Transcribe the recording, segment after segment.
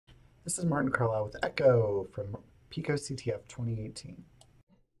This is Martin Carlisle with echooo from pico2018. 2018.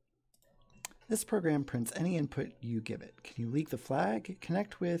 This program prints any input you give it. Can you leak the flag?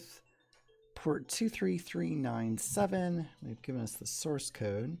 Connect with port 23397. They've given us the source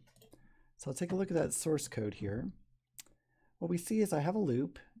code. So I'll take a look at that source code here. What we see is I have a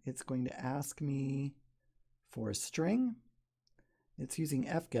loop. It's going to ask me for a string. It's using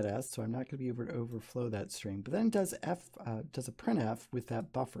fgetS, so I'm not going to be able to overflow that string. But then it does a printf with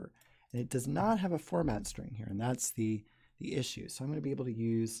that buffer. And it does not have a format string here, and that's the issue. So I'm going to be able to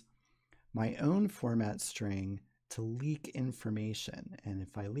use my own format string to leak information. And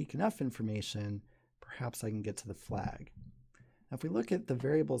if I leak enough information, perhaps I can get to the flag. Now, if we look at the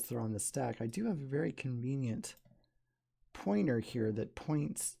variables that are on the stack, I do have a very convenient pointer here that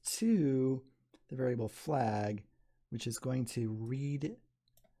points to the variable flag, which is going to read.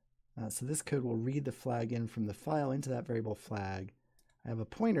 So this code will read the flag in from the file into that variable flag. I have a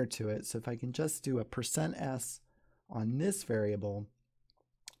pointer to it, so if I can just do a %s on this variable,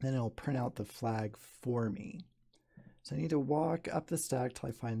 then it'll print out the flag for me. So I need to walk up the stack till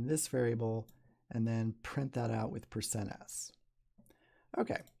I find this variable and then print that out with %s.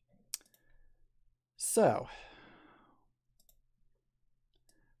 Okay, so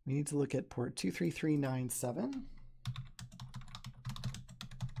we need to look at port 23397.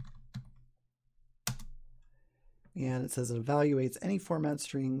 And it says it evaluates any format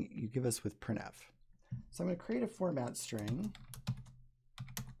string you give us with printf. So I'm going to create a format string.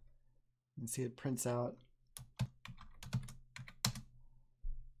 You can see it prints out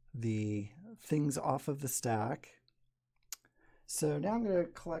the things off of the stack. So now I'm going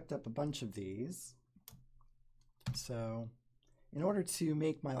to collect up a bunch of these. So in order to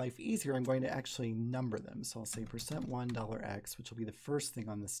make my life easier, I'm going to actually number them. So I'll say %1$x, which will be the first thing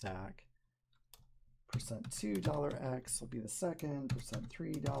on the stack. $2$x will be the second,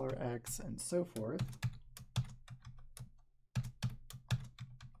 $3$x, and so forth.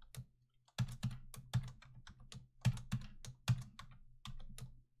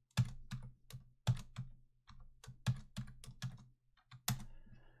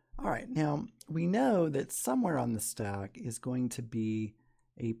 All right, now we know that somewhere on the stack is going to be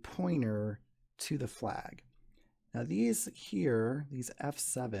a pointer to the flag. Now these here, these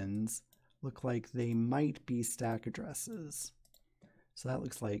F7s, look like they might be stack addresses. So that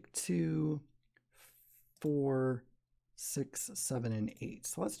looks like 2, 4, 6, 7, and 8.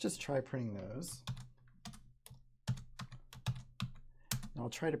 So let's just try printing those. And I'll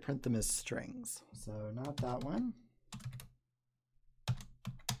try to print them as strings. So not that one.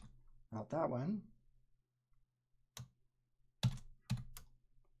 Not that one.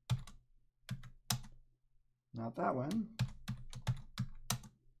 Not that one.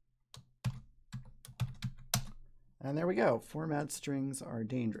 And there we go. Format strings are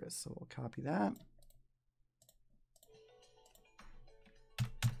dangerous. So we'll copy that.